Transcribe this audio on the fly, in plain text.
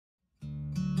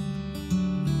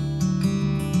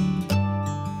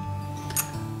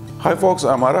Hi folks,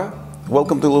 I'm Ara.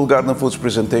 Welcome to Little Garden Foods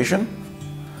presentation.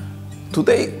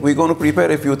 Today we're going to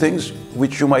prepare a few things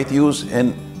which you might use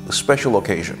in special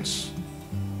occasions.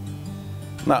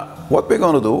 Now what we're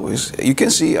going to do is, you can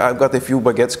see I've got a few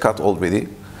baguettes cut already,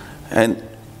 and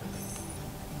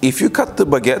if you cut the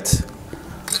baguette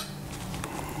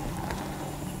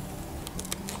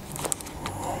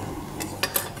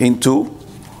in two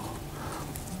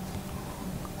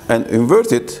and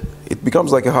invert it, it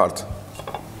becomes like a heart.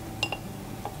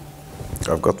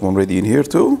 I've got one ready in here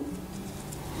too.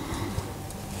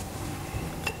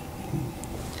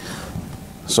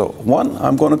 So one,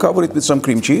 I'm going to cover it with some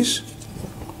cream cheese.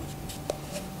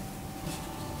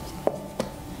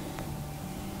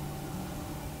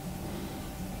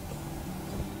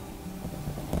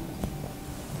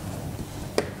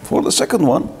 For the second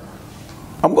one,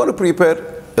 I'm going to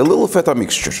prepare a little feta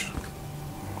mixture.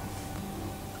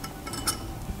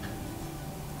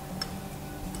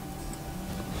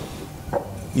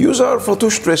 Use our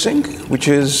fattoush dressing, which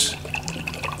is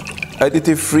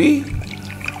additive free,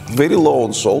 very low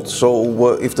on salt,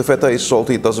 so if the feta is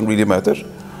salty it doesn't really matter,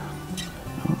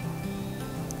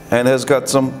 and has got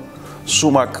some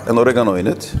sumac and oregano in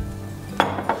it.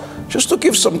 Just to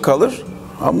give some color,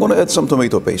 I'm going to add some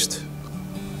tomato paste.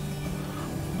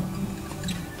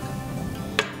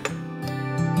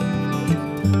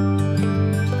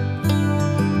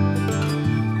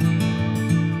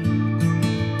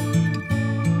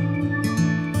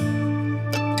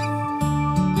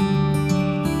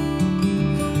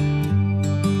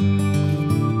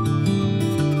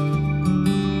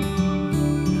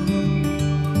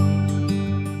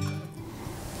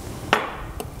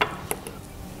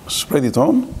 Spread it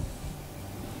on.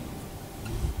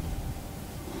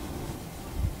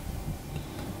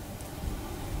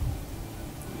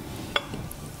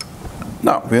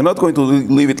 Now, we're not going to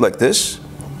leave it like this.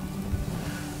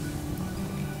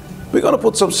 We're going to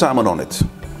put some salmon on it.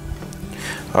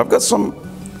 I've got some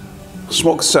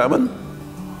smoked salmon.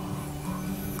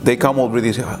 They come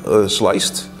already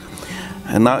sliced.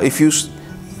 And now if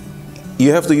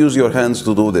you have to use your hands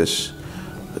to do this.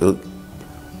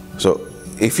 So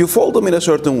if you fold them in a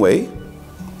certain way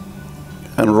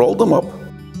and roll them up,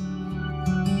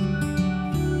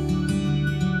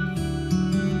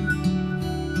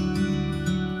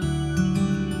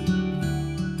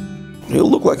 it'll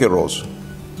look like a rose.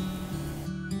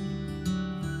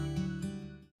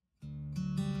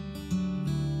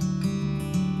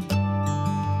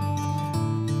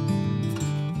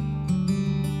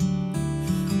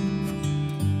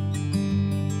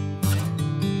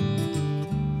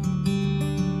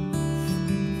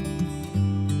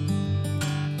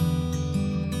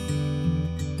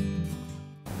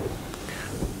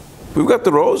 We've got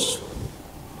the rose.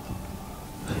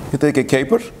 You take a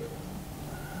caper,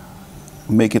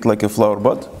 make it like a flower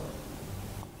bud.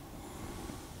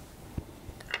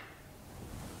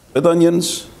 Red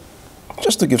onions,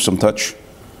 just to give some touch.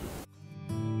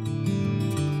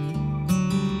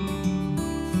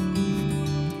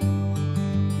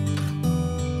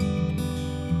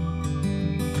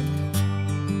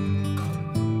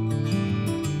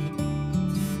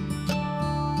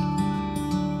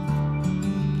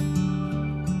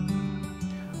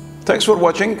 Thanks for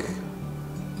watching.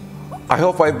 I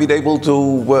hope I've been able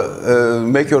to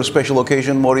make your special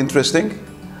occasion more interesting.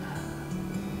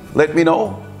 Let me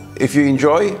know if you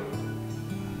enjoy,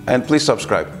 and please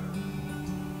subscribe.